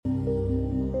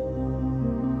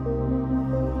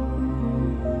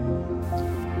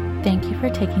you for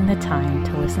taking the time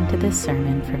to listen to this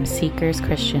sermon from Seekers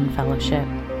Christian Fellowship.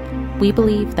 We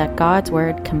believe that God's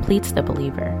Word completes the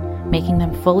believer, making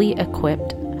them fully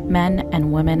equipped men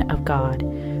and women of God,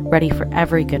 ready for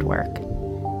every good work.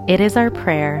 It is our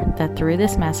prayer that through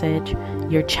this message,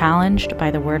 you're challenged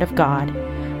by the Word of God,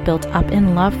 built up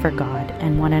in love for God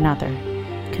and one another,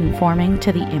 conforming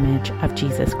to the image of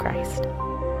Jesus Christ.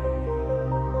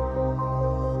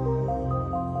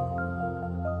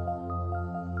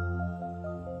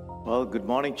 Well, good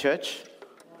morning, church.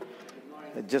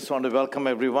 I just want to welcome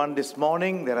everyone this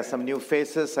morning. There are some new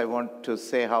faces. I want to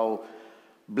say how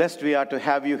blessed we are to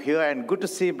have you here, and good to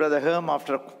see Brother Herm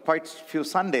after quite a few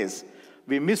Sundays.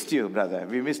 We missed you, brother.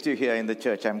 We missed you here in the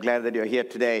church. I'm glad that you're here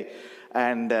today,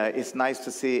 and it's nice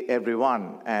to see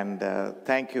everyone. And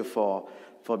thank you for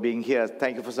being here.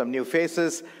 Thank you for some new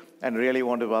faces, and really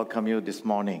want to welcome you this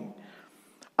morning.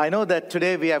 I know that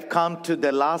today we have come to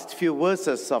the last few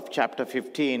verses of chapter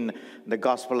 15, the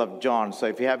Gospel of John. So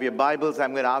if you have your Bibles,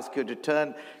 I'm going to ask you to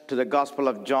turn to the Gospel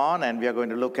of John, and we are going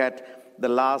to look at the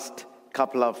last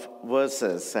couple of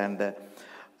verses. And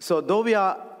so though we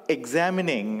are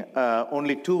examining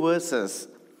only 2 verses,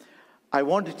 I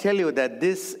want to tell you that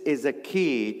this is a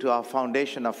key to our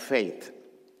foundation of faith.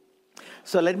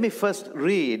 So let me first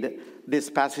read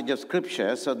this passage of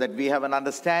Scripture so that we have an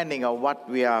understanding of what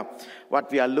we are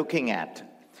looking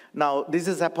at. Now, this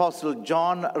is Apostle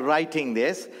John writing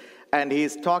this, and he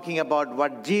is talking about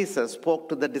what Jesus spoke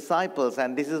to the disciples,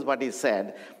 and this is what he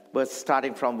said,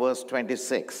 starting from verse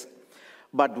 26.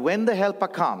 But when the Helper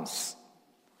comes,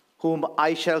 whom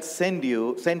I shall send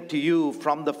to you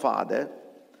from the Father,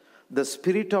 the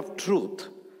Spirit of truth,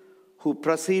 who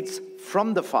proceeds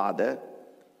from the Father,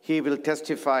 he will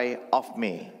testify of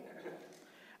me.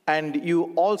 And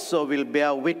you also will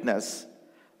bear witness,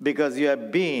 because you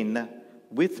have been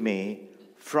with me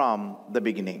from the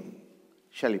beginning.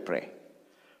 Shall we pray?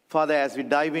 Father, as we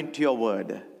dive into your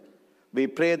word, we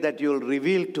pray that you'll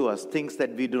reveal to us things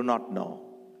that we do not know.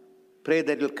 Pray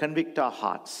that you'll convict our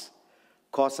hearts,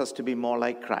 cause us to be more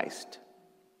like Christ.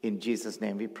 In Jesus'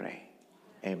 name we pray.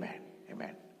 Amen.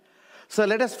 Amen. So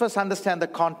let us first understand the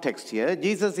context here.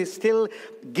 Jesus is still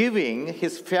giving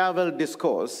his farewell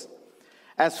discourse.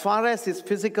 As far as his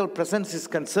physical presence is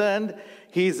concerned,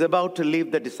 he is about to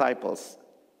leave the disciples.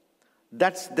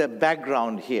 That's the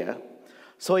background here.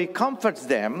 So he comforts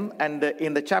them, and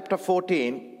in the chapter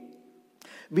 14,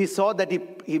 we saw that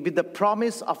he with the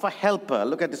promise of a helper.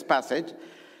 Look at this passage.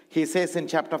 He says in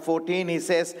chapter 14, he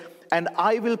says, and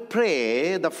I will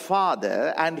pray the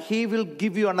Father, and he will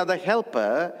give you another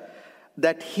helper,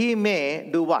 that he may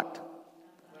do what?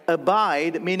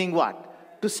 Abide, meaning what?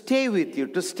 To stay with you,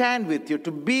 to stand with you,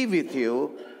 to be with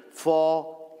you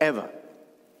forever.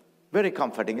 Very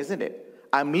comforting, isn't it?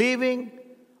 I'm leaving,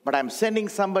 but I'm sending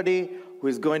somebody who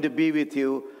is going to be with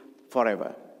you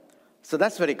forever. So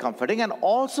that's very comforting. And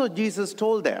also Jesus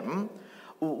told them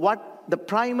what the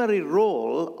primary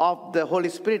role of the Holy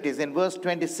Spirit is in verse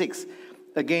 26.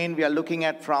 Again, we are looking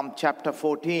at from chapter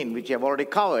 14, which I have already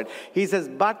covered. He says,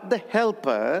 but the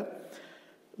Helper,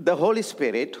 the Holy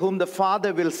Spirit, whom the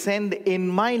Father will send in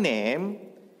my name,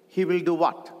 he will do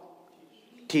what?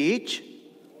 Teach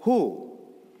who?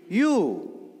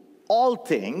 You. All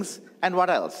things. And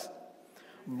what else?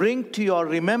 Bring to your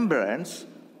remembrance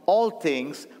all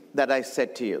things that I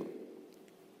said to you.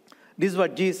 This is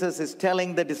what Jesus is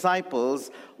telling the disciples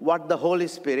what the Holy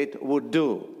Spirit would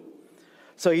do.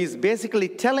 So he's basically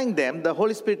telling them the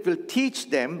Holy Spirit will teach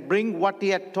them, bring what he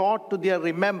had taught to their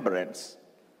remembrance.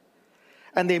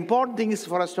 And the important thing is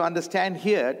for us to understand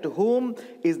here, to whom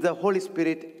is the Holy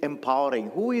Spirit empowering?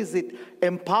 Who is it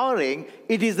empowering?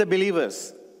 It is the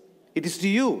believers. It is to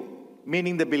you,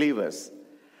 meaning the believers.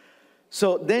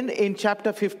 So then in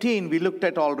chapter 15, we looked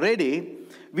at already,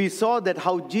 we saw that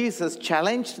how Jesus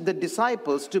challenged the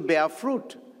disciples to bear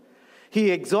fruit.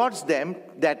 He exhorts them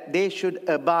that they should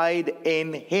abide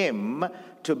in him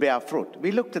to bear fruit.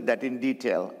 We looked at that in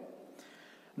detail.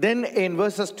 Then in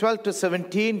verses 12 to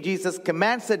 17, Jesus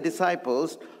commands the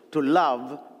disciples to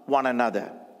love one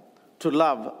another. To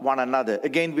love one another.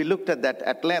 Again, we looked at that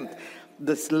at length.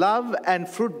 This love and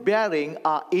fruit bearing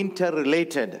are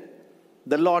interrelated.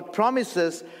 The Lord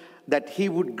promises that he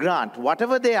would grant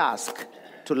whatever they ask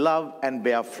to love and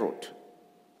bear fruit.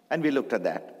 And we looked at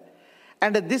that.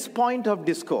 And at this point of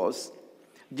discourse,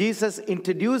 Jesus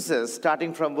introduces,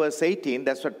 starting from verse 18,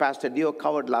 that's what Pastor Dio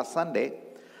covered last Sunday,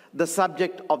 the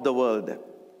subject of the world.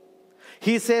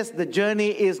 He says the journey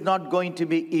is not going to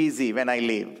be easy when I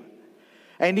leave.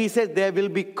 And he says there will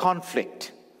be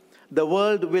conflict. The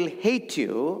world will hate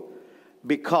you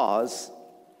because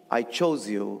I chose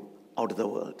you out of the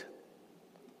world.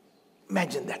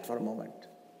 Imagine that for a moment.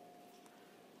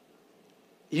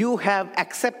 You have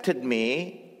accepted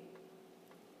me,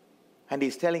 and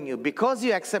he's telling you, because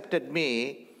you accepted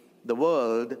me, the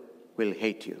world will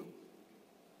hate you.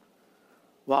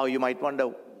 Wow, you might wonder,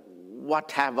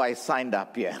 what have I signed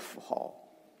up here for?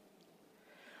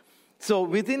 So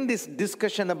within this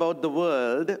discussion about the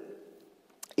world,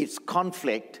 its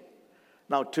conflict,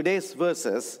 now today's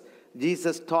verses,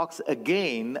 Jesus talks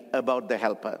again about the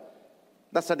helper.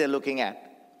 That's what they're looking at.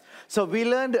 So we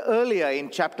learned earlier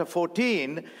in chapter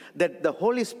 14 that the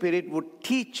Holy Spirit would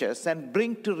teach us and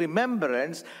bring to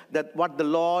remembrance that what the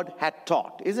Lord had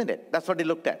taught, isn't it? That's what they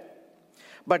looked at.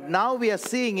 But now we are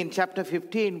seeing in chapter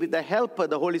 15 with the helper,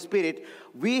 the Holy Spirit,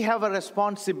 we have a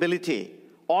responsibility,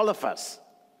 all of us,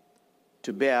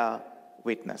 to bear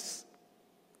witness.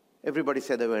 Everybody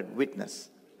say the word witness.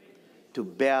 To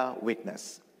bear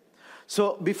witness.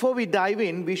 So before we dive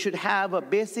in, we should have a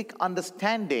basic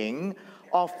understanding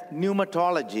of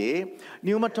pneumatology.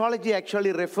 Pneumatology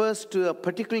actually refers to a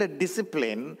particular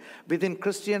discipline within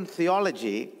Christian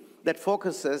theology that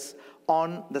focuses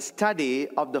on the study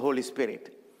of the Holy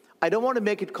Spirit. I don't want to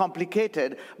make it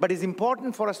complicated, but it's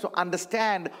important for us to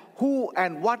understand who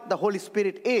and what the Holy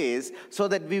Spirit is so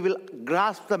that we will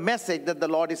grasp the message that the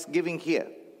Lord is giving here.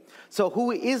 So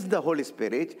who is the Holy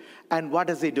Spirit and what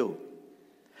does he do?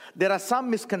 There are some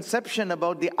misconceptions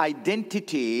about the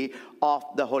identity of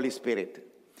the Holy Spirit.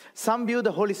 Some view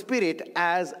the Holy Spirit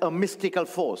as a mystical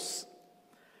force.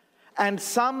 And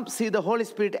some see the Holy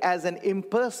Spirit as an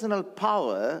impersonal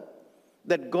power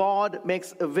that God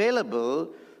makes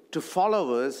available to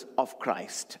followers of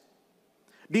Christ.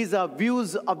 These are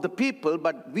views of the people,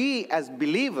 but we as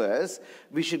believers,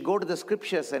 we should go to the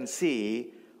scriptures and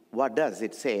see what does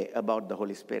it say about the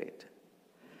Holy Spirit.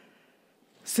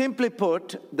 Simply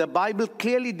put, the Bible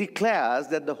clearly declares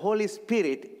that the Holy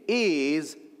Spirit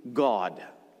is God.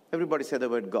 Everybody say the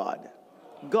word God.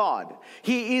 God.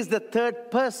 He is the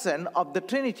third person of the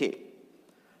Trinity.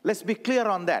 Let's be clear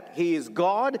on that. He is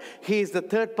God. He is the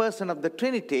third person of the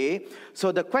Trinity.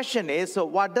 So the question is, so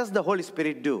what does the Holy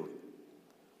Spirit do?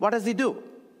 What does he do?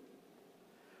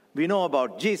 We know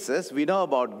about Jesus. We know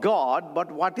about God.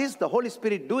 But what is the Holy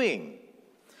Spirit doing?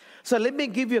 So let me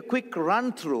give you a quick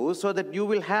run through so that you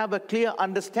will have a clear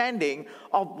understanding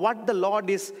of what the Lord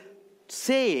is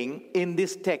saying in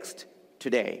this text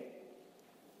today.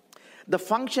 The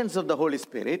functions of the Holy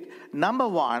Spirit. Number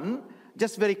one,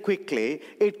 just very quickly,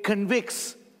 it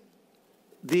convicts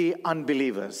the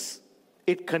unbelievers.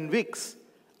 It convicts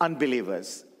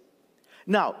unbelievers.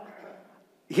 Now,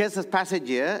 here's a passage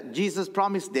here. Jesus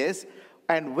promised this,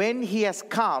 and when he has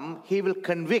come, he will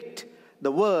convict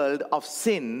the world of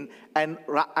sin and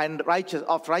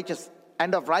righteousness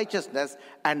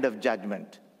and of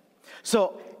judgment.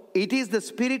 So it is the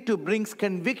Spirit who brings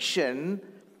conviction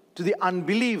to the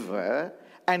unbeliever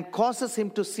and causes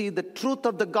him to see the truth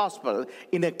of the gospel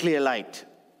in a clear light.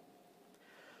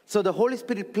 So the Holy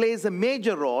Spirit plays a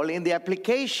major role in the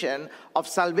application of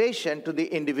salvation to the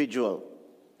individual.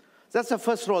 That's the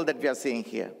first role that we are seeing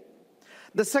here.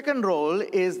 The second role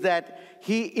is that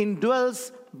he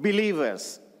indwells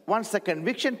believers. Once the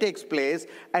conviction takes place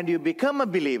and you become a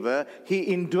believer, he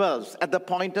indwells at the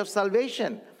point of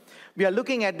salvation. We are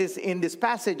looking at this in this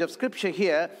passage of scripture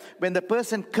here. When the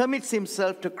person commits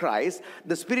himself to Christ,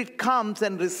 the Spirit comes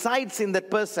and resides in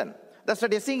that person. That's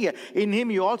what you're seeing here. In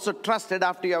him you also trusted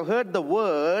after you have heard the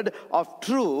word of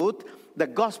truth, the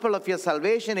gospel of your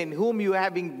salvation, in whom you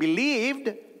having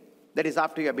believed, that is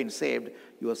after you have been saved,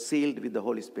 you are sealed with the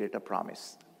Holy Spirit of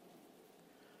promise.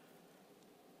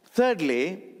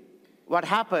 Thirdly, what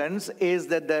happens is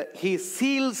that he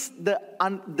seals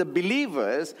the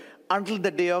believers until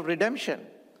the day of redemption.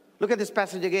 Look at this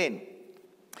passage again.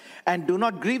 And do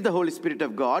not grieve the Holy Spirit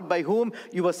of God, by whom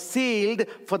you were sealed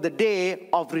for the day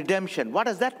of redemption. What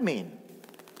does that mean?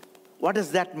 What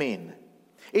does that mean?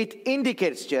 It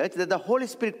indicates, church, that the Holy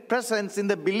Spirit presence in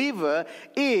the believer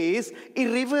is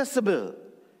irreversible.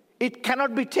 It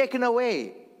cannot be taken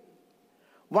away.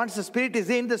 Once the Spirit is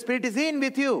in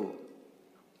with you.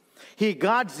 He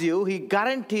guards you. He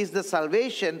guarantees the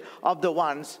salvation of the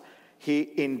ones he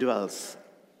indwells.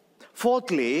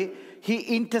 Fourthly, he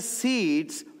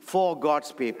intercedes for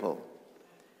God's people.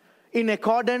 In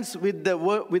accordance with the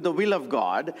will of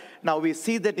God. Now we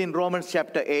see that in Romans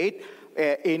chapter 8,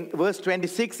 in verse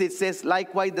 26, it says,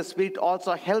 likewise the Spirit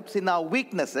also helps in our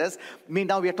weaknesses. I mean,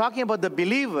 now we are talking about the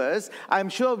believers. I'm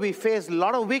sure we face a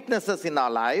lot of weaknesses in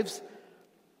our lives.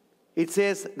 It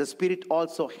says the Spirit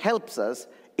also helps us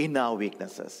in our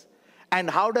weaknesses. And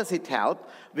how does it help?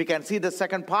 We can see the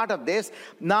second part of this.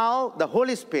 Now the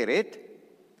Holy Spirit,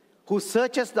 who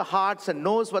searches the hearts and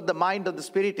knows what the mind of the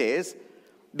Spirit is,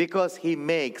 because he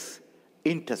makes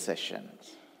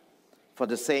intercessions for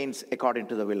the saints according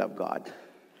to the will of God.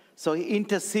 So he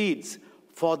intercedes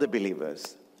for the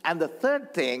believers. And the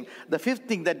fifth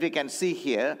thing that we can see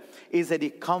here is that he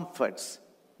comforts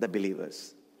the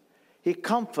believers. He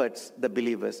comforts the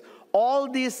believers. All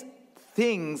these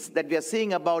things that we are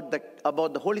seeing about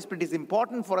the Holy Spirit is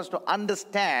important for us to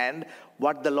understand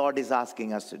what the Lord is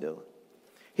asking us to do.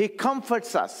 He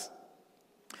comforts us.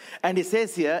 And it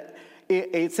says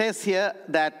here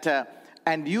that,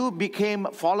 and you became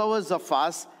followers of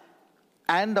us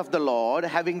and of the Lord,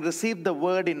 having received the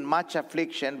word in much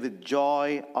affliction with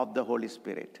joy of the Holy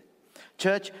Spirit.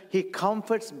 Church, he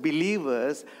comforts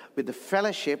believers with the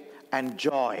fellowship and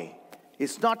joy.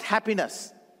 It's not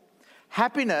happiness.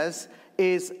 Happiness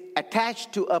is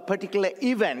attached to a particular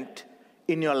event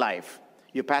in your life.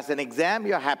 You pass an exam,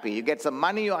 you're happy. You get some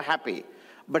money, you're happy.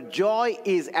 But joy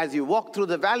is, as you walk through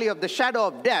the valley of the shadow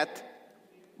of death,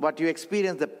 what you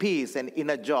experience, the peace and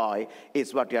inner joy,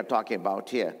 is what we are talking about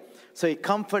here. So he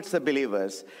comforts the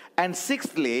believers. And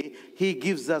sixthly, he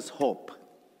gives us hope.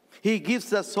 He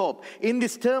gives us hope. In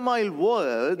this turmoil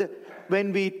world,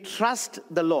 when we trust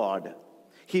the Lord,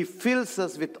 he fills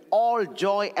us with all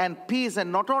joy and peace. And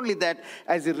not only that,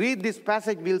 as you read this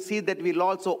passage, we'll see that we'll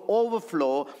also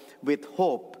overflow with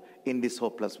hope in this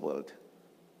hopeless world.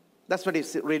 That's what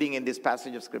he's reading in this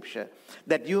passage of Scripture.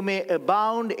 That you may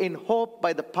abound in hope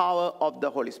by the power of the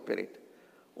Holy Spirit.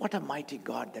 What a mighty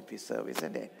God that we serve,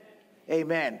 isn't it?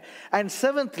 Amen. And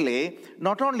seventhly,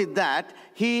 not only that,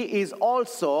 he is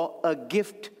also a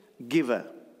gift giver.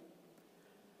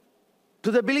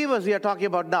 To the believers we are talking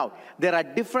about now, there are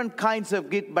different kinds of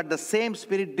gifts, but the same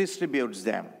Spirit distributes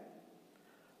them.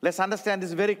 Let's understand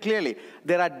this very clearly.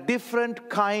 There are different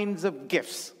kinds of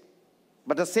gifts,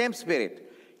 but the same Spirit,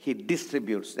 he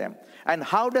distributes them. And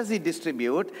how does he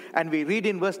distribute? And we read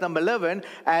in verse number 11,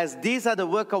 as these are the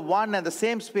work of one and the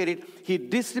same Spirit, he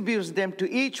distributes them to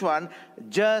each one,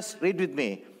 just, read with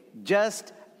me,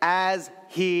 just as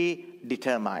he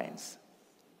determines.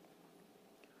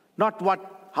 Not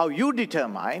how you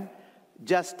determine,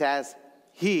 just as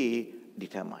he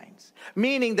determines.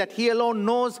 Meaning that he alone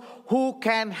knows who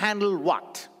can handle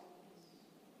what.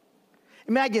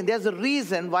 Imagine, there's a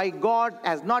reason why God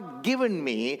has not given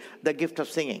me the gift of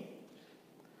singing.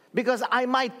 Because I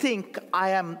might think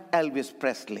I am Elvis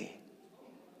Presley.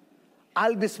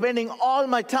 I'll be spending all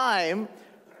my time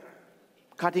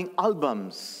cutting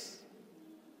albums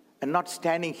and not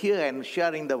standing here and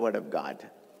sharing the word of God.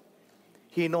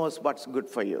 He knows what's good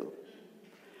for you.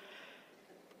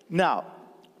 Now,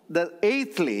 the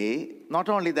eighthly, not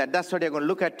only that, that's what you're going to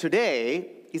look at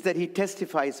today, is that he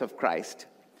testifies of Christ.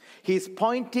 He's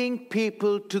pointing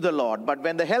people to the Lord. But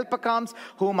when the Helper comes,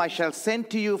 whom I shall send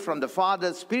to you from the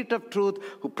Father, Spirit of truth,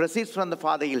 who proceeds from the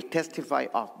Father, he'll testify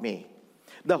of me.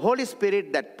 The Holy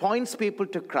Spirit that points people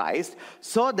to Christ,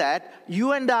 so that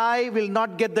you and I will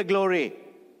not get the glory.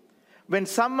 When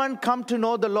someone come to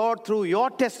know the Lord through your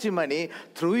testimony,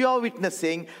 through your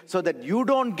witnessing, so that you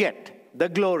don't get the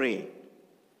glory,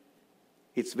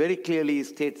 it's very clearly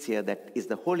states here that it's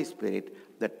the Holy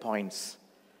Spirit that points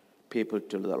people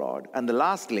to the Lord. And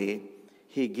lastly,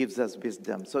 he gives us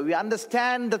wisdom. So we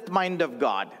understand the mind of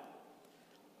God.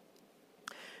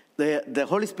 The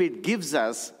Holy Spirit gives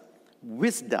us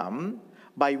wisdom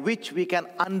by which we can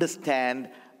understand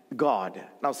God.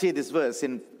 Now see this verse.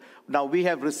 Now we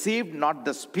have received not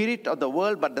the spirit of the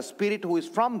world, but the Spirit who is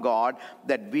from God,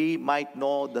 that we might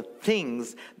know the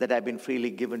things that have been freely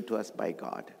given to us by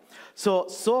God.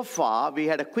 So far we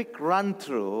had a quick run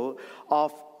through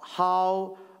of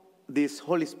how this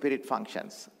Holy Spirit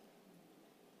functions.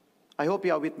 I hope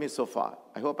you are with me so far.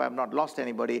 I hope I have not lost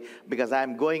anybody, because I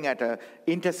am going at an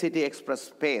intercity express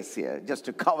pace here just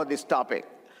to cover this topic.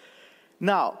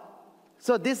 Now,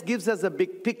 so this gives us a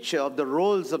big picture of the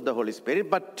roles of the Holy Spirit,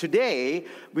 but today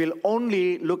we'll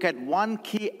only look at one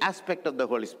key aspect of the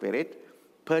Holy Spirit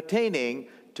pertaining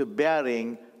to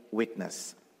bearing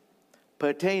witness.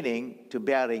 Pertaining to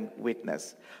bearing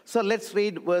witness. So let's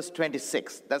read verse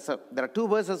 26. There are two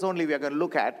verses only we are going to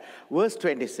look at. Verse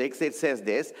 26, it says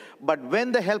this, but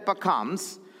when the Helper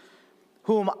comes,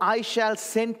 whom I shall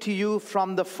send to you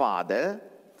from the Father,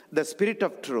 the Spirit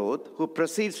of truth, who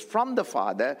proceeds from the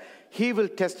Father, he will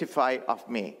testify of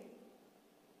me.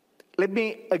 Let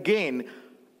me again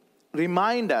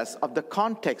remind us of the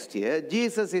context here.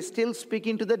 Jesus is still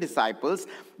speaking to the disciples.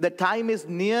 The time is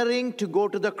nearing to go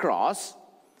to the cross.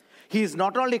 He is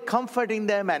not only comforting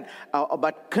them,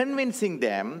 but convincing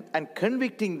them and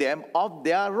convicting them of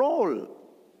their role.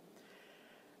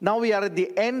 Now we are at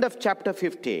the end of chapter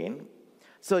 15.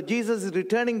 So Jesus is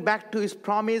returning back to his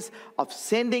promise of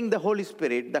sending the Holy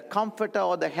Spirit, the comforter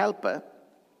or the helper.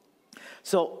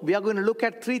 So we are going to look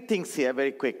at three things here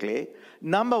very quickly.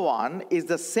 Number one is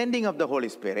the sending of the Holy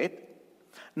Spirit.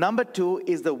 Number two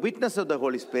is the witness of the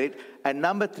Holy Spirit. And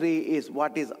number three is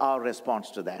what is our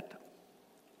response to that.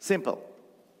 Simple.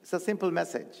 It's a simple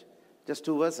message. Just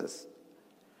 2 verses.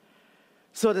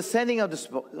 So the sending of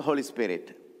the Holy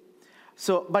Spirit.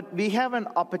 So, but we have an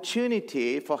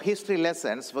opportunity for history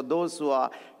lessons for those who are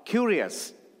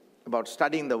curious about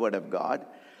studying the Word of God.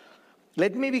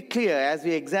 Let me be clear as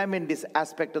we examine this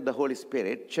aspect of the Holy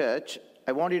Spirit, church,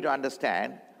 I want you to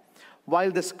understand, while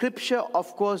the scripture,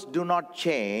 of course, do not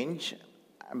change,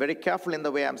 I'm very careful in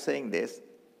the way I'm saying this,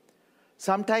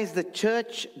 sometimes the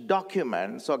church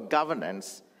documents or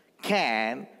governance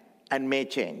can and may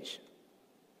change.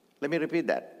 Let me repeat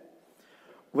that.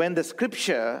 When the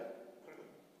scripture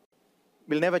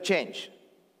will never change,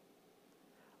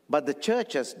 but the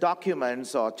church's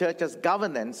documents or church's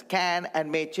governance can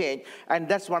and may change, and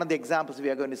that's one of the examples we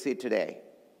are going to see today.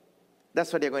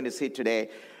 That's what you're going to see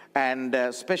today, and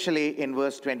especially in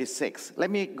verse 26. Let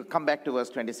me come back to verse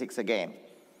 26 again.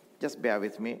 Just bear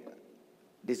with me.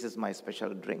 This is my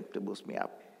special drink to boost me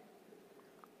up.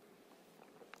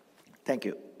 Thank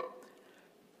you.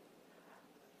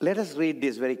 Let us read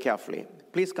this very carefully.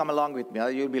 Please come along with me,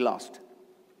 or you'll be lost.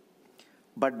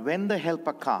 But when the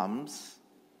Helper comes,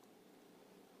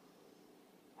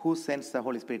 who sends the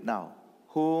Holy Spirit now?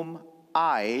 Whom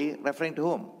I, referring to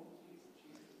whom?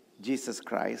 Jesus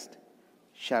Christ,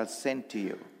 shall send to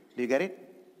you. Do you get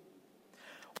it?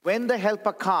 When the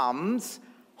Helper comes,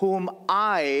 whom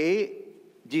I,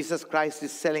 Jesus Christ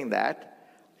is telling that,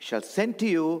 shall send to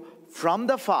you from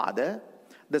the Father,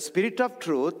 the Spirit of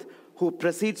truth, who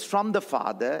proceeds from the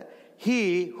Father,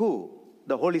 he who,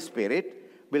 the Holy Spirit,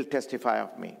 will testify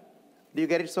of me. Do you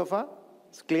get it so far?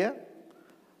 It's clear?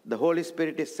 The Holy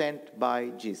Spirit is sent by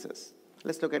Jesus.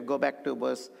 Let's go back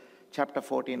to chapter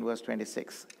 14, verse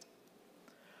 26.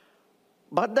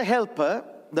 But the Helper,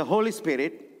 the Holy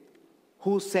Spirit,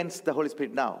 who sends the Holy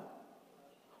Spirit now?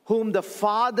 Whom the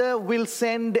Father will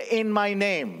send in my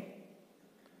name.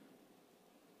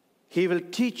 He will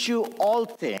teach you all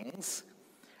things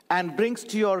and brings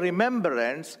to your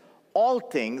remembrance all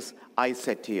things I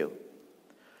said to you.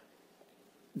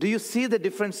 Do you see the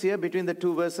difference here between the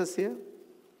 2 verses here?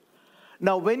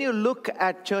 Now, when you look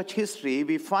at church history,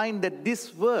 we find that this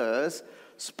verse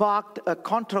sparked a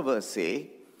controversy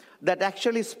that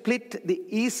actually split the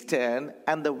Eastern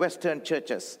and the Western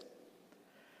churches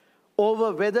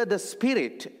over whether the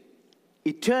Spirit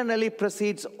eternally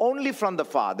proceeds only from the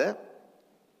Father,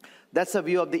 that's a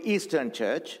view of the Eastern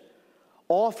church,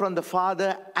 or from the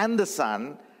Father and the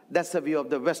Son, that's a view of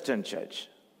the Western church.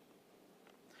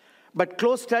 But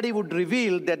close study would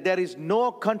reveal that there is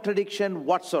no contradiction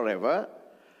whatsoever,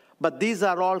 but these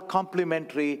are all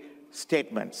complementary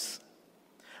statements.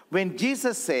 When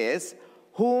Jesus says,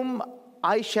 whom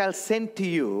I shall send to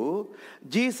you,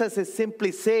 Jesus is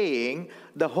simply saying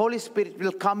the Holy Spirit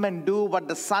will come and do what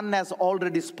the Son has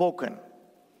already spoken.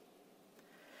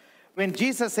 When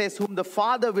Jesus says, whom the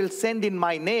Father will send in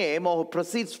my name, or who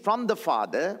proceeds from the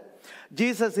Father,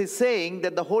 Jesus is saying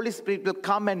that the Holy Spirit will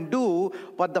come and do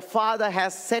what the Father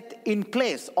has set in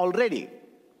place already.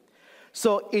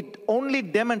 So it only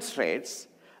demonstrates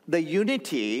the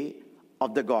unity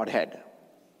of the Godhead.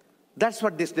 That's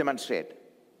what this demonstrates.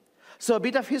 So a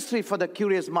bit of history for the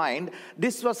curious mind.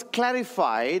 This was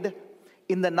clarified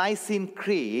in the Nicene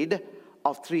Creed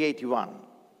of 381.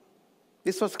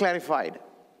 This was clarified.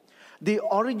 The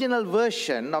original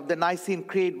version of the Nicene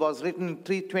Creed was written in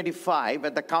 325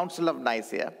 at the Council of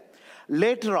Nicaea.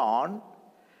 Later on,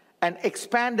 an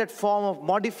expanded form of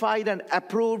modified and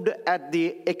approved at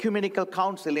the Ecumenical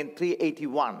Council in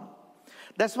 381.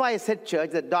 That's why I said, church,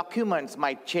 that documents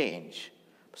might change.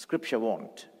 Scripture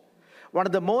won't. One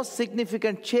of the most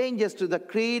significant changes to the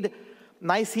creed,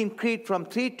 Nicene Creed from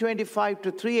 325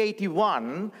 to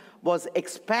 381, was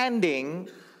expanding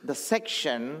the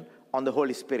section on the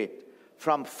Holy Spirit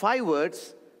from 5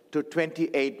 words to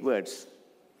 28 words.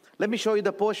 Let me show you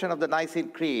the portion of the Nicene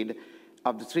Creed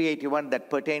of the 381 that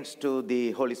pertains to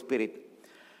the Holy Spirit.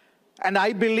 And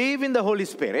I believe in the Holy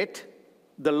Spirit,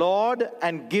 the Lord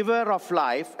and giver of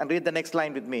life, and read the next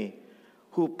line with me,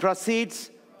 who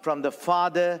proceeds from the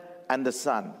Father and the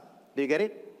Son. Do you get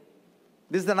it?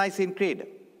 This is the Nicene Creed.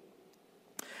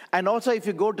 And also if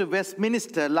you go to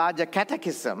Westminster Larger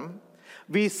Catechism,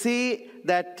 we see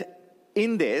that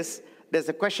in this, there's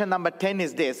a question number 10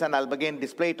 is this, and I'll again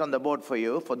display it on the board for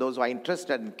you, for those who are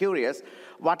interested and curious.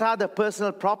 What are the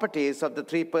personal properties of the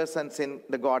 3 persons in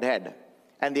the Godhead?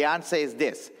 And the answer is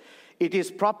this. It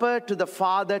is proper to the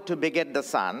Father to beget the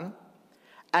Son,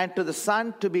 and to the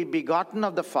Son to be begotten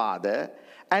of the Father,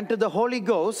 and to the Holy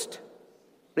Ghost,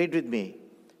 read with me,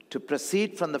 to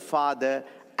proceed from the Father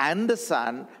and the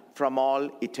Son from all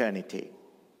eternity.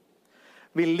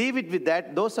 We'll leave it with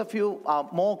that. Those of you who are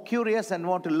more curious and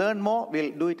want to learn more,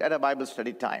 we'll do it at a Bible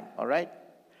study time, all right?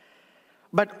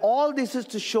 But all this is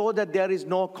to show that there is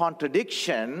no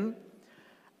contradiction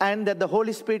and that the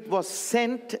Holy Spirit was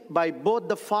sent by both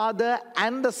the Father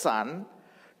and the Son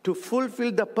to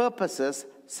fulfill the purposes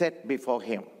set before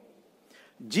him.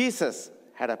 Jesus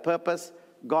had a purpose,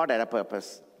 God had a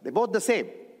purpose. They're both the same.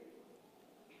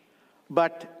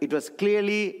 But it was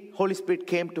clearly Holy Spirit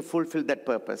came to fulfill that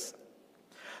purpose.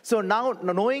 So now,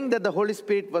 knowing that the Holy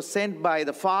Spirit was sent by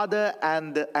the Father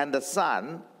and the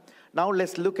Son, now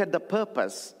let's look at the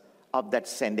purpose of that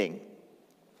sending.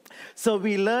 So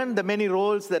we learned the many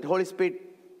roles that Holy Spirit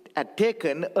had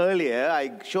taken earlier.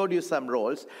 I showed you some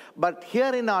roles. But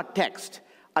here in our text,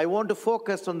 I want to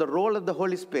focus on the role of the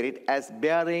Holy Spirit as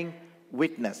bearing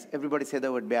witness. Everybody say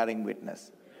the word bearing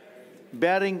witness.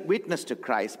 Bearing witness to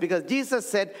Christ. Because Jesus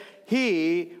said,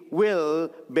 he will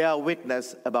bear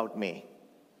witness about me.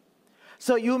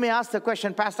 So you may ask the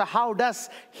question, Pastor, how does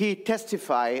he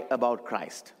testify about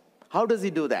Christ? How does he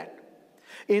do that?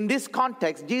 In this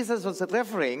context, Jesus was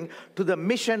referring to the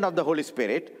mission of the Holy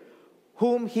Spirit,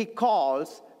 whom he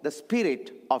calls the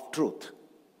Spirit of Truth.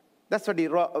 That's what he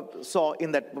saw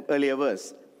in that earlier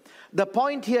verse. The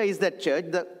point here is that, church,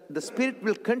 the Spirit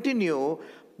will continue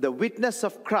the witness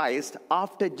of Christ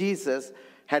after Jesus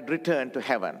had returned to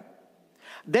heaven.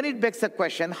 Then it begs the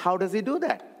question, how does he do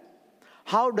that?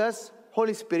 How does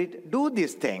Holy Spirit do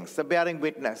these things, the bearing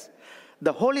witness?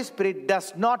 The Holy Spirit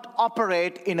does not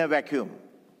operate in a vacuum.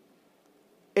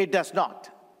 It does not.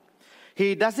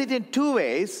 He does it in two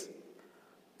ways.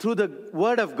 Through the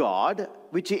Word of God,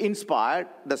 which he inspired,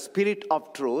 the Spirit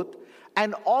of Truth,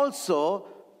 and also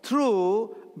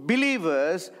through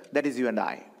believers, that is you and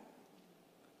I.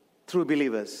 Through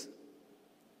believers.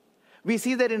 We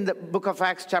see that in the book of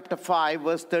Acts chapter 5,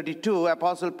 verse 32,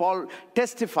 Apostle Paul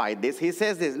testified this. He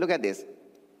says this, look at this.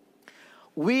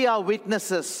 We are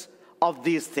witnesses of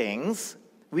these things.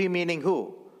 We meaning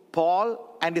who?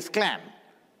 Paul and his clan.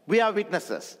 We are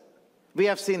witnesses. We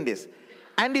have seen this.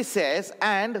 And he says,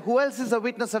 and who else is a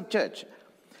witness of church?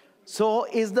 So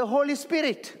is the Holy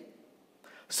Spirit.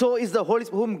 So is the Holy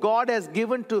Spirit, whom God has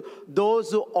given to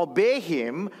those who obey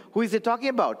him. Who is he talking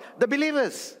about? The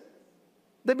believers.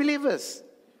 The believers.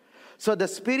 So the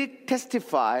Spirit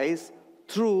testifies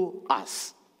through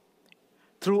us.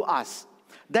 Through us.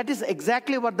 That is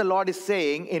exactly what the Lord is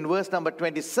saying in verse number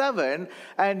 27.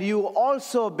 And you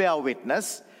also bear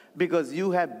witness, because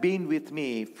you have been with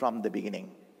me from the beginning.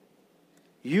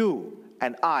 You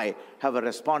and I have a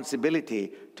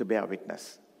responsibility to bear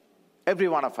witness. Every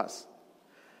one of us.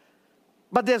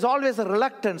 But there's always a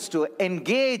reluctance to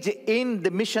engage in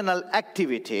the missional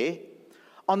activity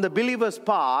on the believer's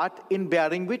part in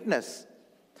bearing witness.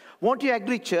 Won't you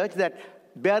agree, church, that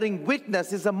bearing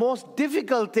witness is the most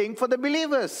difficult thing for the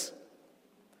believers?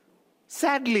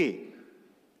 Sadly.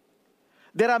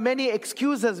 There are many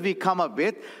excuses we come up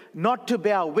with not to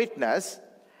bear witness.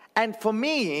 And for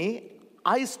me,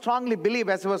 I strongly believe,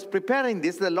 as I was preparing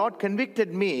this, the Lord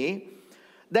convicted me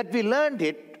that we learned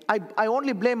it. I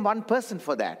only blame one person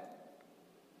for that.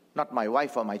 Not my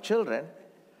wife or my children,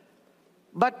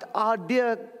 but our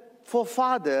dear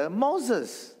forefather,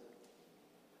 Moses.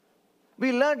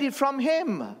 We learned it from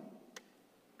him.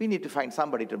 We need to find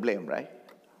somebody to blame, right?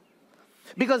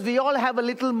 Because we all have a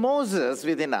little Moses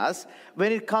within us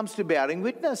when it comes to bearing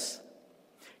witness.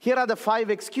 Here are the 5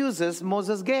 excuses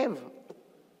Moses gave.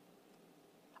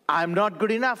 I'm not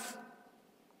good enough.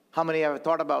 How many have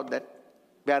thought about that?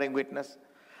 Bearing witness.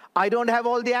 I don't have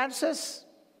all the answers.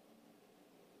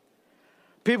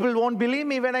 People won't believe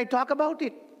me when I talk about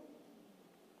it.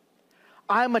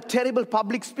 I'm a terrible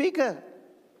public speaker.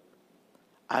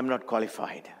 I'm not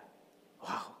qualified.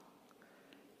 Wow.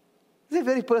 Is it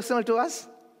very personal to us?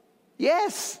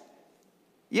 Yes.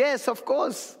 Yes, of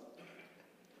course.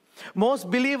 Most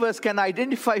believers can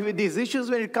identify with these issues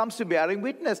when it comes to bearing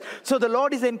witness. So the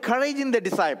Lord is encouraging the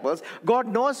disciples. God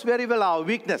knows very well our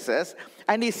weaknesses.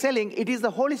 And he's saying, it is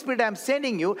the Holy Spirit I'm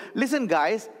sending you. Listen,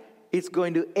 guys, it's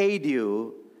going to aid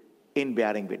you in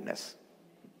bearing witness.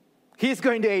 He's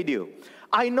going to aid you.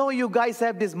 I know you guys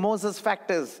have these Moses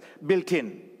factors built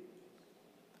in.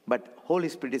 But Holy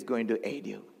Spirit is going to aid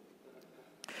you.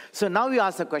 So now you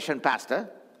ask the question, Pastor,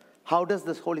 how does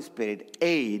the Holy Spirit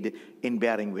aid in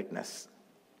bearing witness?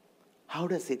 How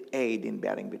does it aid in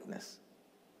bearing witness?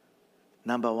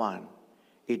 Number 1,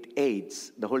 it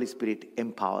aids, the Holy Spirit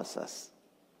empowers us.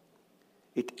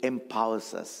 It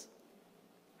empowers us.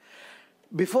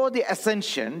 Before the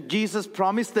ascension, Jesus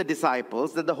promised the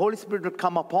disciples that the Holy Spirit would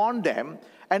come upon them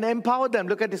and empower them.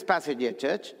 Look at this passage here,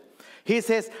 church. He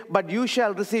says, but you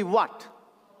shall receive what?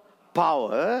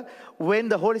 Power when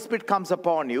the Holy Spirit comes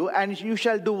upon you, and you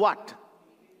shall do what?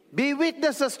 Be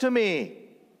witnesses to me.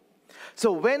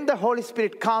 So when the Holy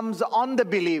Spirit comes on the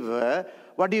believer,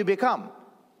 what do you become?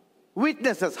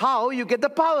 Witnesses. How? You get the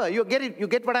power. You get it? You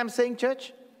get what I'm saying,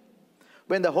 church?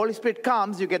 When the Holy Spirit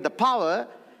comes, you get the power,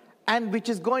 and which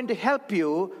is going to help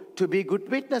you to be good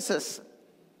witnesses.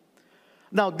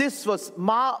 Now, this was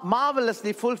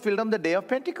marvelously fulfilled on the day of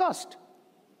Pentecost.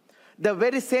 The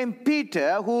very same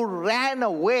Peter who ran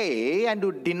away and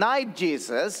who denied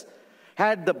Jesus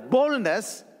had the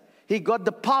boldness. He got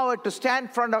the power to stand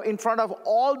in front of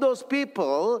all those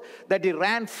people that he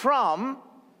ran from,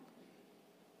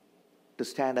 to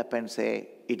stand up and say,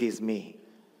 it is me.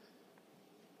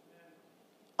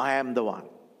 I am the one.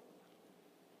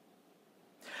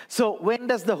 So when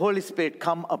does the Holy Spirit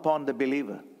come upon the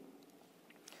believer?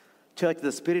 Church,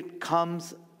 the Spirit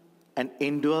comes and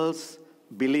indwells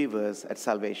believers at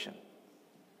salvation.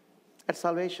 At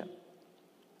salvation.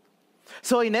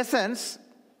 So in essence,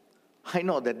 I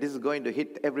know that this is going to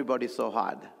hit everybody so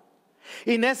hard.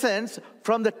 In essence,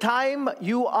 from the time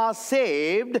you are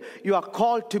saved, you are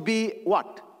called to be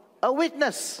what? A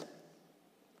witness.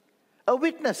 A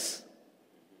witness.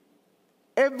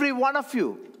 Every one of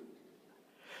you.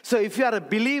 So if you are a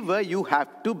believer, you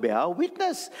have to bear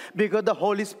witness because the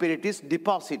Holy Spirit is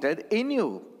deposited in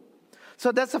you.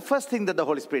 So that's the first thing that the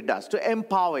Holy Spirit does, to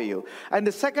empower you. And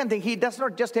the second thing, he does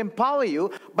not just empower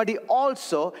you, but he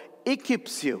also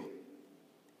equips you.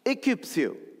 Equips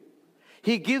you.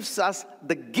 He gives us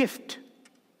the gift.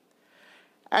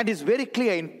 And it's very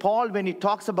clear in Paul when he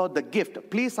talks about the gift.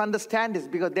 Please understand this,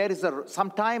 because there is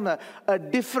sometimes a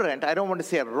different, I don't want to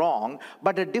say wrong,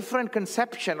 but a different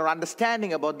conception or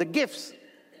understanding about the gifts.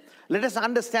 Let us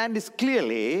understand this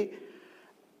clearly.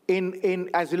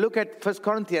 As we look at 1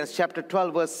 Corinthians chapter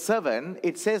 12, verse 7,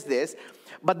 it says this,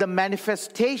 but the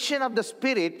manifestation of the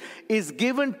Spirit is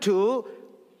given to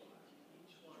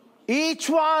each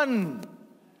one.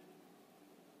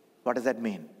 What does that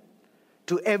mean?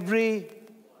 To every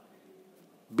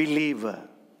believer.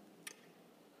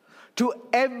 To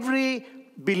every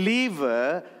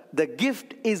believer, the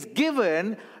gift is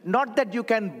given, not that you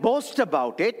can boast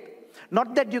about it,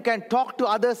 not that you can talk to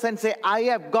others and say, I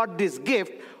have got this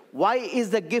gift. Why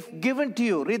is the gift given to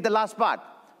you? Read the last part.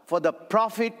 For the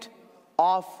profit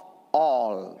of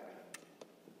all.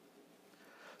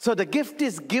 So the gift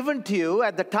is given to you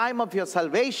at the time of your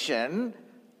salvation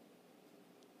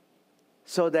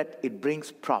so that it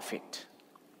brings profit.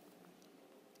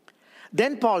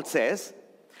 Then Paul says,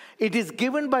 it is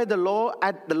given by the law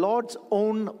at the Lord's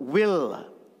own will.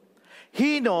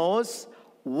 He knows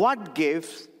what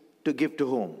gifts to give to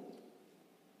whom.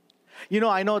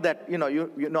 I know that,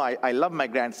 I love my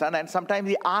grandson, and sometimes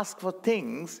he asks for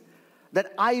things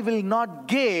that I will not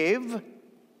give,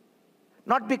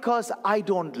 not because I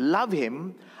don't love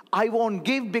him. I won't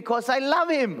give because I love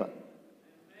him.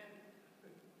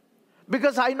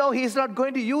 Because I know he's not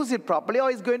going to use it properly or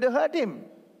it's going to hurt him.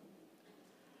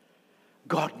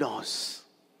 God knows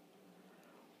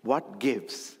what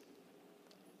gives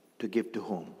to give to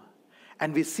whom.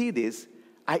 And we see this,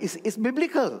 it's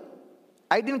biblical.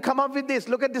 I didn't come up with this.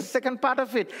 Look at the second part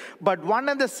of it. But one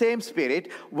and the same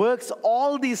Spirit works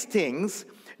all these things,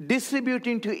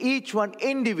 distributing to each one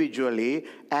individually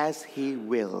as he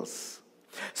wills.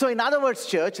 So in other words,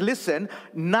 church, listen,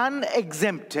 none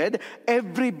exempted.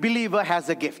 Every believer has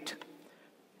a gift.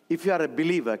 If you are a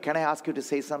believer, can I ask you to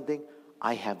say something?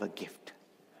 I have a gift.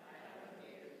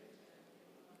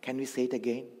 Can we say it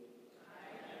again?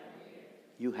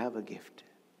 You have a gift.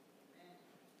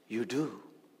 You do.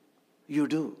 You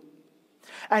do.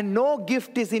 And no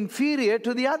gift is inferior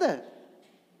to the other.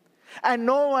 And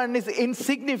no one is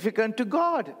insignificant to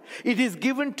God. It is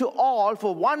given to all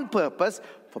for one purpose,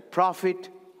 for profit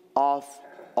of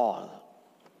all.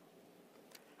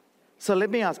 So let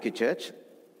me ask you, church,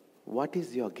 what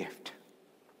is your gift?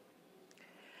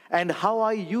 And how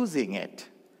are you using it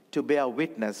to bear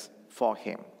witness for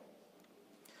him?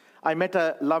 I met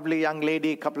a lovely young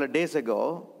lady a couple of days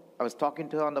ago. I was talking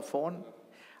to her on the phone.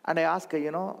 And I asked her,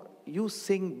 you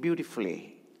sing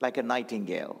beautifully like a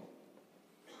nightingale.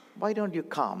 Why don't you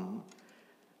come,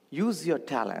 use your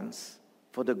talents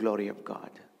for the glory of God?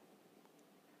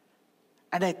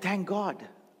 And I thank God.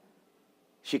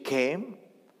 She came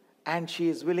and she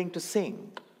is willing to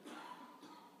sing.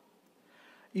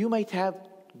 You might have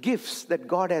gifts that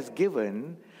God has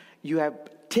given, you have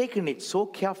taken it so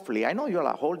carefully. I know you all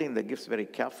are holding the gifts very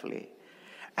carefully.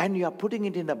 And you are putting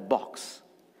it in a box.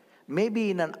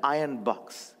 Maybe in an iron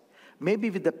box. Maybe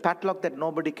with a padlock that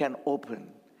nobody can open.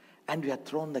 And you have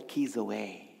thrown the keys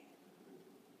away.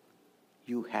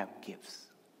 You have gifts.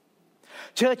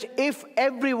 Church, if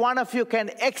every one of you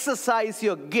can exercise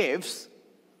your gifts,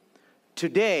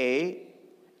 today,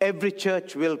 every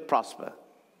church will prosper.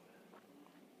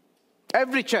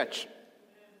 Every church.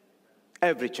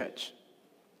 Every church.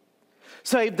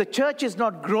 So if the church is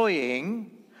not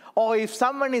growing, or if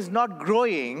someone is not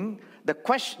growing,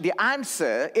 the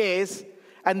answer is,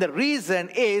 and the reason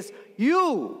is,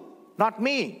 you, not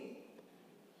me.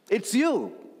 It's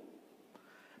you.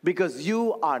 Because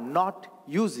you are not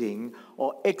using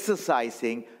or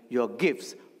exercising your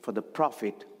gifts for the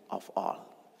profit of all.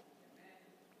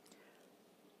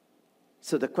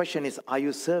 So the question is, are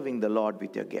you serving the Lord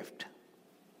with your gift?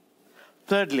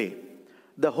 Thirdly,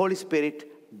 the Holy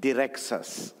Spirit directs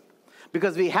us.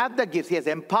 Because we have the gifts. He has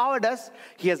empowered us.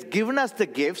 He has given us the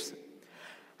gifts.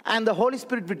 And the Holy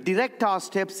Spirit will direct our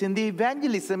steps in the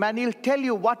evangelism. And He'll tell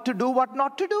you what to do, what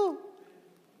not to do.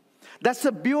 That's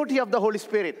the beauty of the Holy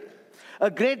Spirit.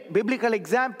 A great biblical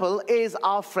example is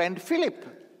our friend Philip.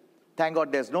 Thank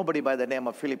God there's nobody by the name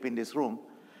of Philip in this room.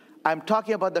 I'm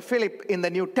talking about the Philip in the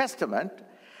New Testament.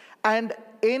 And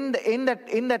in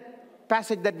that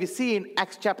passage that we see in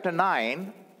Acts chapter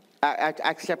 9,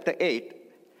 Acts chapter 8,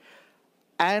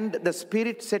 and the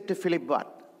Spirit said to Philip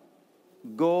what?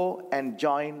 Go and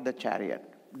join the chariot.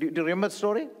 Do you remember the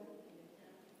story?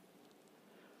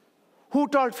 Who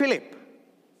told Philip?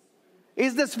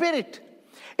 Is the Spirit.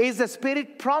 Is the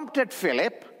Spirit prompted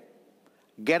Philip,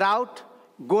 get out,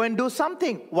 go and do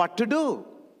something. What to do?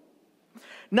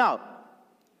 Now,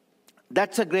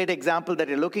 that's a great example that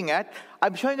you're looking at.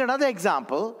 I'm showing another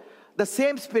example. The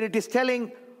same Spirit is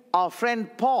telling our friend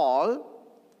Paul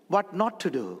what not to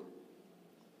do.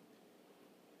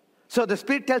 So the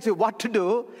Spirit tells you what to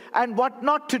do and what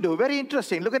not to do. Very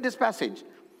interesting. Look at this passage.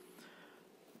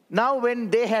 Now when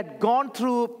they had gone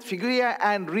through Phrygia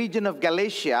and region of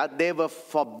Galatia, they were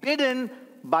forbidden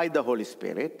by the Holy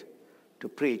Spirit to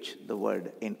preach the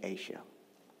word in Asia.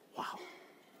 Wow.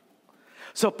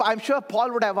 So I'm sure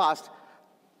Paul would have asked,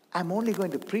 I'm only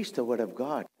going to preach the word of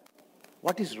God.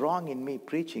 What is wrong in me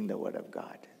preaching the word of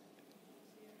God?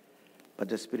 But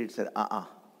the Spirit said,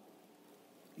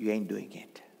 you ain't doing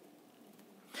it.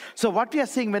 So what we are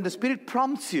saying, when the Spirit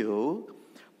prompts you,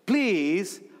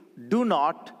 please do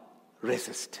not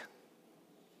resist.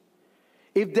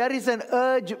 If there is an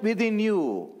urge within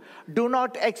you, do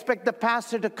not expect the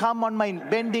pastor to come on my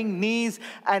bending knees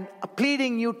and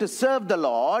pleading you to serve the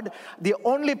Lord. The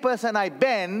only person I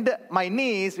bend my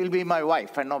knees will be my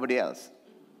wife and nobody else.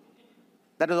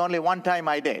 That was only one time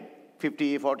I did,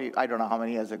 50, 40, I don't know how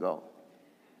many years ago.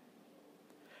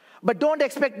 But don't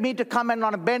expect me to come and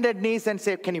on a bended knees and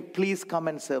say, can you please come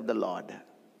and serve the Lord?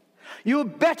 You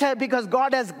better, because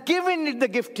God has given the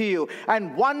gift to you.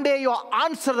 And one day you are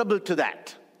answerable to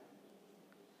that.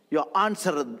 You're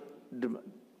answerable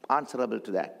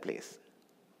to that place.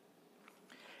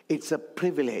 It's a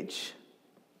privilege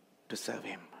to serve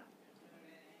Him.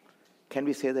 Can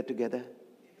we say that together?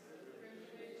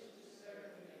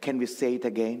 Can we say it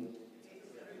again?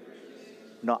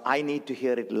 No, I need to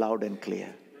hear it loud and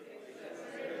clear.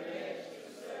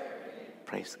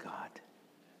 Praise God.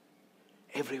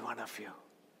 Every one of you.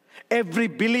 Every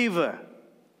believer.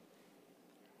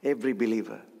 Every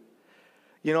believer.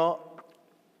 You know,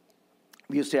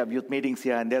 we used to have youth meetings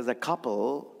here, and there's a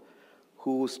couple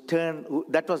whose turn,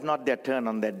 that was not their turn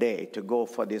on that day to go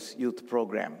for these youth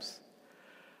programs.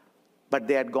 But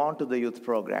they had gone to the youth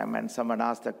program, and someone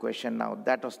asked the question, now,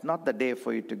 that was not the day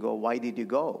for you to go. Why did you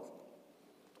go?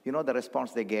 You know the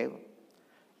response they gave?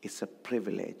 It's a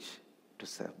privilege to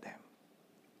serve them,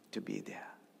 to be there.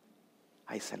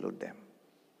 I salute them.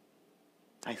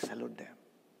 I salute them.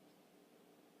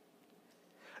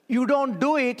 You don't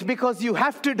do it because you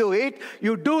have to do it.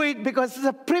 You do it because it's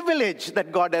a privilege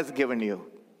that God has given you.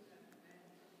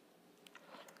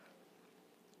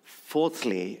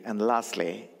 Fourthly and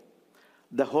lastly,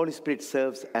 the Holy Spirit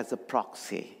serves as a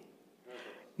proxy.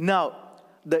 Now,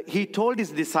 He told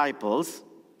His disciples,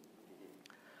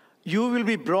 you will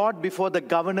be brought before the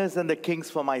governors and the kings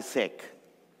for my sake.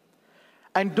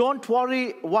 And don't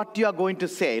worry what you are going to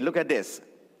say. Look at this.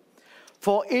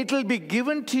 For it will be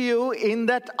given to you in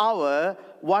that hour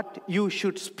what you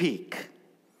should speak.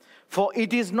 For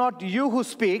it is not you who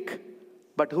speak,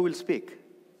 but who will speak?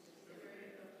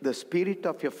 The Spirit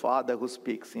of your Father who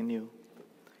speaks in you.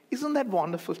 Isn't that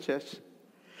wonderful, church?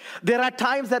 There are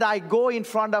times that I go in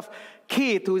front of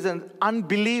Keith, who is an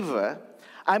unbeliever.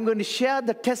 I'm going to share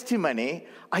the testimony.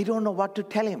 I don't know what to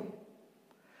tell him.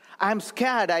 I'm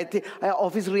scared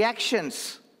of his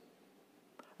reactions.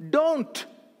 Don't.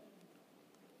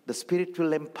 The Spirit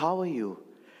will empower you.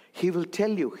 He will tell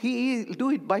you. He will do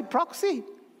it by proxy.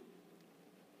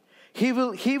 He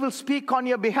will speak on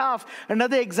your behalf.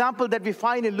 Another example that we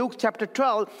find in Luke chapter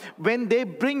 12, when they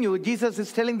bring you, Jesus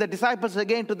is telling the disciples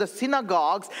again to the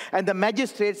synagogues and the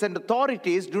magistrates and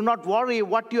authorities, do not worry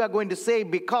what you are going to say,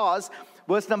 because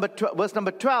verse number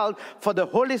 12, for the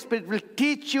Holy Spirit will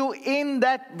teach you in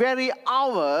that very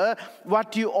hour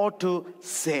what you ought to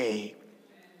say.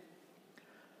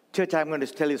 Church, I'm going to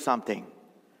tell you something.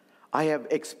 I have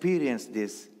experienced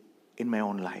this in my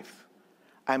own life.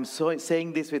 I'm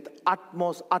saying this with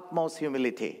utmost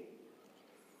humility.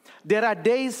 There are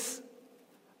days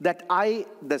that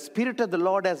the Spirit of the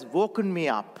Lord has woken me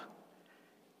up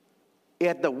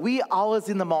at the wee hours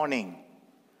in the morning.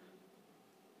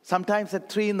 Sometimes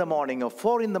at 3 in the morning or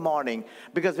 4 in the morning,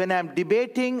 because when I'm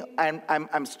debating and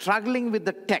I'm struggling with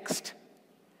the text,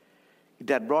 it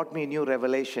had brought me a new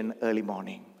revelation early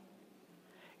morning.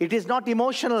 It is not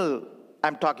emotional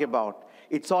I'm talking about.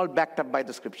 It's all backed up by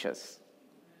the scriptures.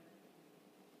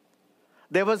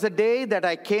 There was a day that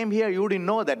I came here. You didn't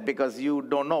know that because you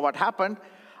don't know what happened.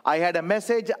 I had a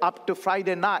message up to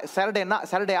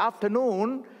Saturday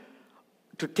afternoon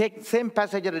to take the same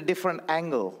passage at a different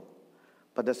angle.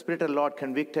 But the Spirit of the Lord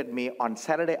convicted me on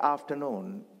Saturday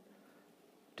afternoon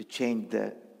to change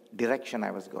the direction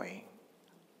I was going.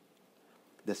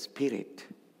 The Spirit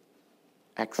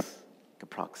acts like a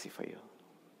proxy for you.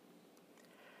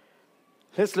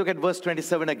 Let's look at verse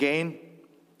 27 again.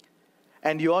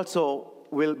 And you also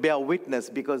will bear witness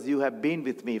because you have been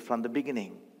with me from the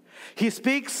beginning. He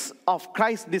speaks of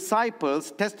Christ's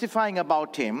disciples testifying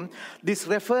about him. This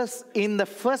refers in the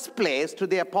first place to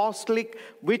the apostolic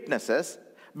witnesses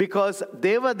because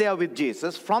they were there with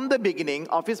Jesus from the beginning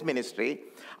of his ministry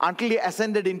until he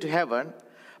ascended into heaven.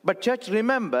 But church,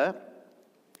 remember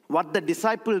what the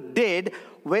disciples did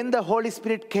when the Holy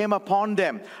Spirit came upon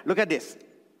them. Look at this.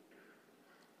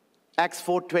 Acts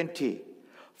 4:20.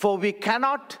 For we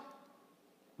cannot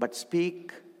but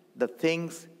speak the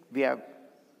things we have,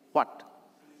 what?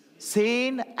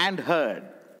 Seen and heard.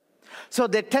 So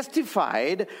they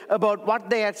testified about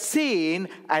what they had seen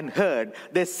and heard.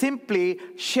 They simply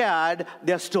shared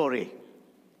their story.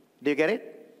 Do you get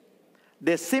it?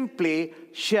 They simply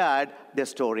shared their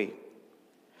story.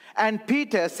 And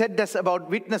Peter said this about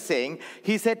witnessing.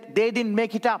 He said they didn't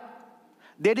make it up.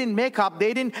 They didn't make up.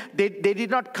 They did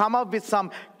not come up with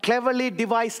some cleverly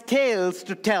devised tales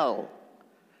to tell.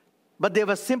 But they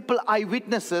were simple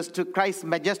eyewitnesses to Christ's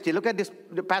majesty. Look at this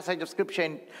passage of scripture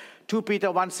in 2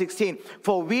 Peter 1:16.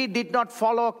 For we did not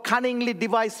follow cunningly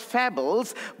devised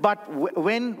fables, but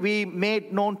when we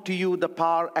made known to you the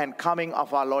power and coming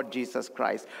of our Lord Jesus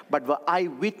Christ, but were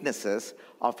eyewitnesses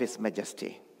of his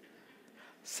majesty.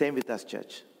 Same with us,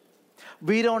 church.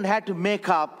 We don't have to make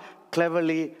up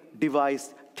cleverly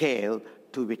devised tale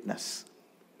to witness.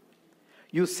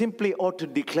 You simply ought to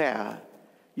declare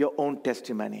your own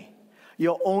testimony,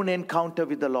 your own encounter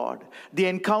with the Lord, the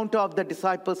encounter of the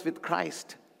disciples with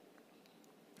Christ.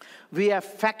 We have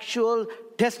factual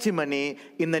testimony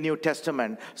in the New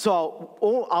Testament. So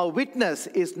our witness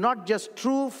is not just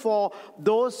true for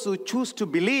those who choose to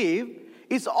believe.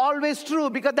 It's always true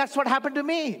because that's what happened to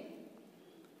me.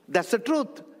 That's the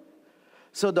truth.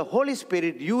 So the Holy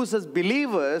Spirit uses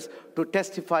believers to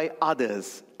testify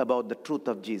others about the truth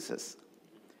of Jesus.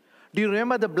 Do you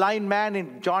remember the blind man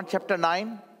in John chapter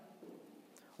 9?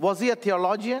 Was he a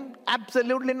theologian?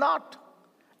 Absolutely not.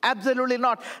 Absolutely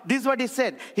not. This is what he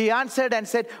said. He answered and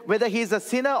said, whether he is a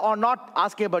sinner or not,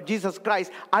 asking about Jesus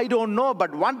Christ, I don't know.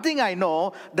 But one thing I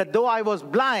know, that though I was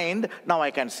blind, now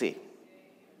I can see.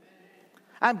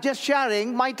 I'm just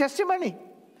sharing my testimony.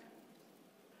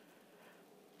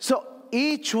 So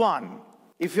each one,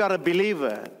 if you are a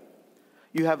believer,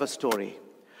 you have a story.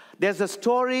 There's a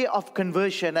story of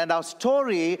conversion, and our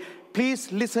story,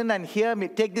 please listen and hear me,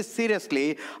 take this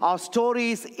seriously. Our story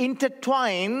is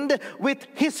intertwined with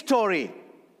his story.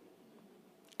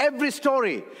 Every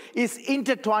story is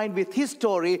intertwined with his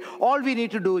story. All we need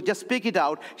to do is just speak it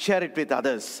out, share it with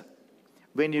others.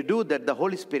 When you do that, the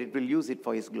Holy Spirit will use it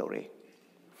for his glory.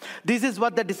 This is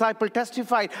what the disciples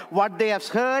testified, what they have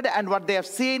heard and what they have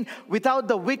seen. Without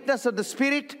the witness of the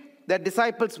Spirit, the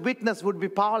disciples' witness would be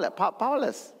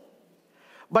powerless.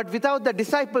 But without the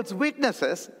disciples'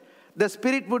 witnesses, the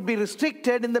Spirit would be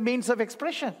restricted in the means of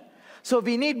expression. So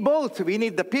we need both. We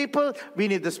need the people, we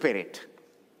need the Spirit.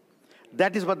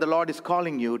 That is what the Lord is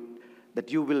calling you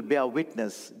that you will bear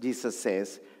witness, Jesus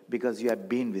says, because you have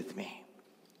been with me.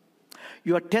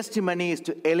 Your testimony is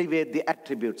to elevate the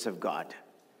attributes of God.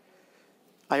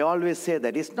 I always say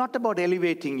that it's not about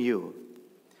elevating you.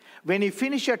 When you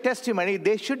finish your testimony,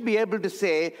 they should not be able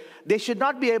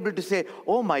to say,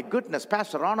 oh my goodness,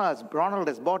 Pastor Ronald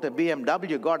has bought a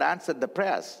BMW, God answered the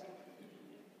prayers.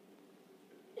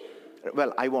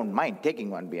 Well, I won't mind taking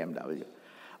one BMW.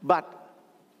 But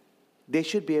they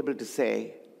should be able to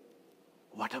say,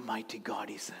 what a mighty God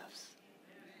he serves.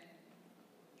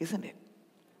 Isn't it?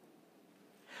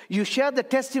 You share the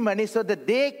testimony so that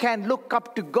they can look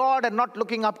up to God and not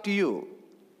looking up to you.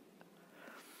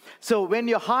 So when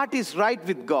your heart is right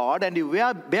with God and you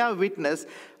bear witness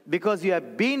because you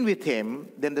have been with him,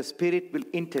 then the Spirit will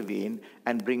intervene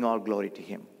and bring all glory to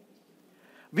him.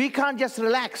 We can't just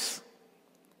relax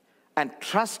and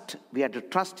trust. We have to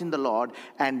trust in the Lord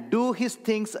and do his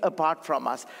things apart from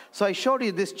us. So I showed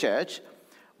you this church,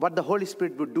 what the Holy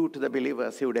Spirit would do to the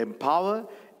believers. He would empower,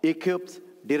 equips,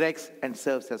 directs, and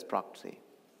serves as proxy.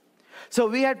 So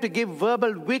we have to give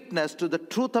verbal witness to the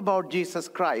truth about Jesus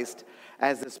Christ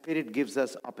as the Spirit gives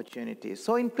us opportunities.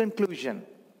 So in conclusion,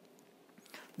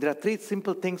 there are 3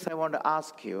 simple things I want to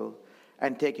ask you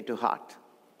and take it to heart.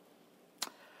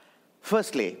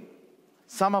 Firstly,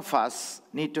 some of us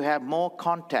need to have more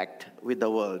contact with the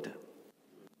world.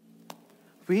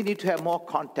 We need to have more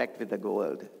contact with the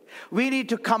world. We need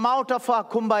to come out of our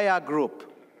kumbaya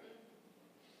group.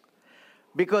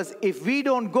 Because if we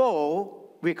don't go,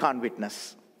 we can't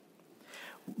witness.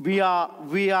 We are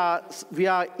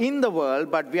in the world,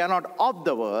 but we are not of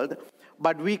the world.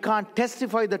 But we can't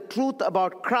testify the truth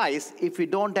about Christ if we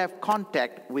don't have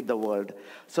contact with the world.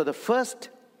 So the first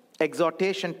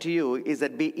exhortation to you is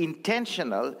that be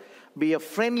intentional, be a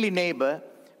friendly neighbor,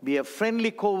 be a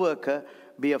friendly co-worker,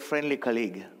 be a friendly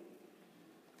colleague.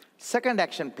 Second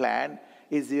action plan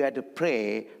is you have to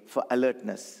pray for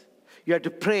alertness. You have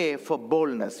to pray for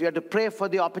boldness. You have to pray for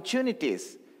the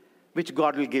opportunities which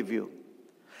God will give you.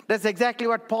 That's exactly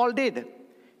what Paul did.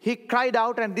 He cried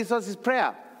out, and this was his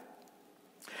prayer.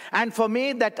 And for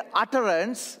me, that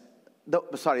utterance,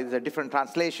 there's a different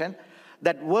translation,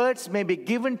 that words may be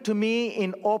given to me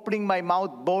in opening my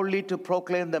mouth boldly to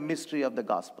proclaim the mystery of the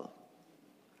gospel.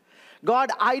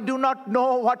 God, I do not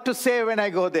know what to say when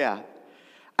I go there.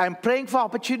 I'm praying for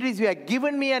opportunities. You have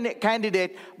given me a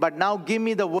candidate, but now give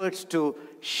me the words to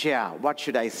share. What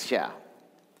should I share?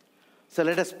 So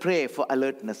let us pray for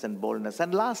alertness and boldness.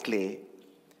 And lastly,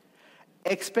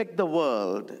 expect the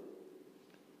world,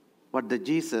 what the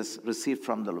Jesus received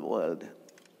from the world.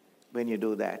 When you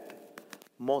do that,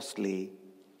 mostly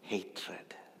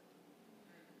hatred.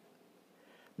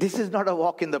 This is not a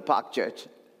walk in the park, church.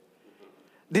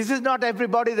 This is not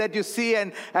everybody that you see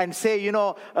and say,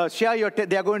 share your,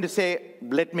 they are going to say,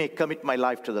 let me commit my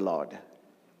life to the Lord.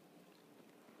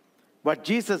 What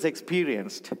Jesus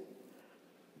experienced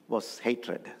was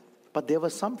hatred. But there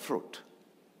was some fruit.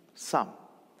 Some.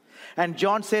 And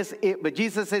Jesus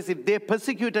says, if they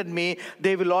persecuted me,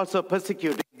 they will also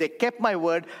persecute. If they kept my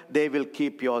word, they will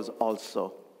keep yours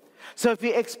also. So if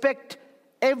we expect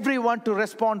everyone to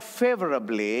respond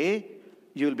favorably,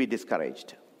 you'll be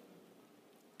discouraged.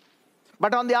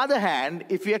 But on the other hand,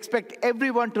 if you expect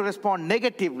everyone to respond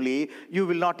negatively, you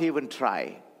will not even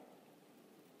try.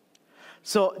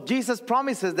 So Jesus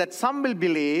promises that some will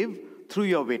believe through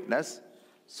your witness.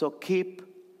 So keep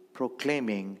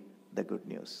proclaiming the good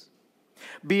news.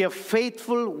 Be a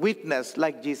faithful witness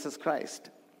like Jesus Christ.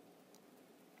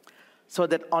 So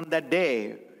that on that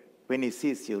day, when he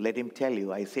sees you, let him tell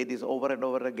you, I say this over and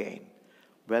over again,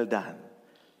 well done,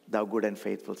 thou good and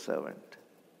faithful servant.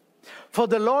 For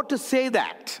the Lord to say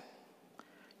that,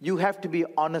 you have to be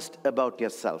honest about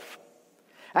yourself.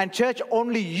 And church,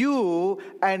 only you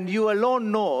and you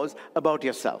alone knows about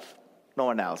yourself. No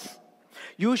one else.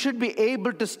 You should be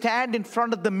able to stand in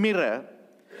front of the mirror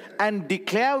and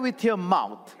declare with your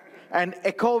mouth and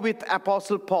echo with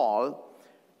Apostle Paul,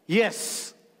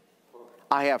 yes,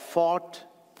 I have fought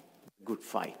a good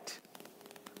fight.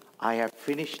 I have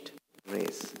finished the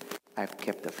race. I have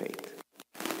kept the faith.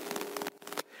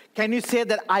 Can you say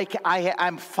that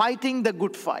I'm fighting the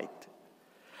good fight?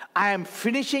 I am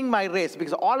finishing my race,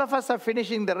 because all of us are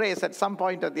finishing the race at some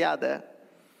point or the other,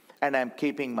 and I'm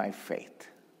keeping my faith.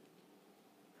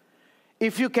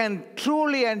 If you can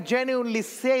truly and genuinely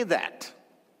say that,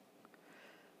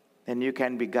 then you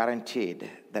can be guaranteed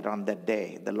that on that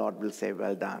day, the Lord will say,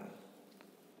 well done,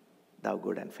 thou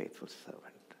good and faithful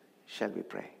servant. Shall we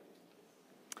pray?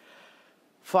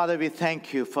 Father, we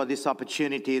thank you for this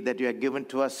opportunity that you have given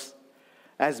to us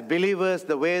as believers,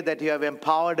 the way that you have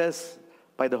empowered us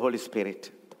by the Holy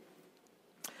Spirit.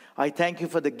 I thank you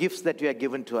for the gifts that you have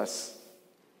given to us.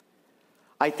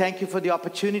 I thank you for the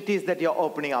opportunities that you're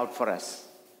opening out for us.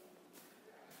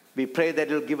 We pray that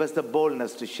you'll give us the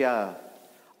boldness to share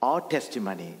our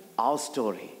testimony, our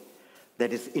story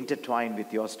that is intertwined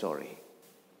with your story.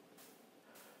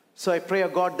 So I pray, O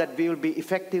God, that we will be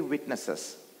effective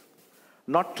witnesses,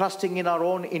 not trusting in our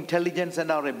own intelligence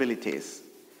and our abilities,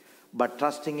 but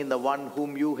trusting in the one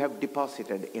whom you have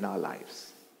deposited in our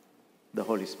lives, the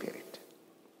Holy Spirit.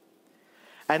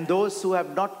 And those who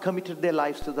have not committed their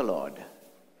lives to the Lord,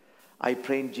 I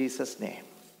pray in Jesus' name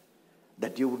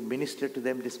that you would minister to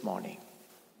them this morning,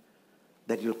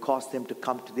 that you'll cause them to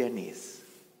come to their knees.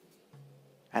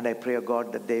 And I pray, O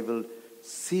God, that they will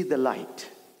see the light.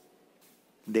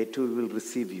 They too will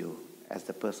receive you as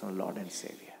the personal Lord and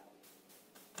Savior.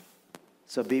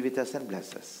 So be with us and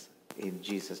bless us. In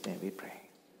Jesus' name we pray.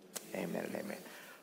 Amen and amen.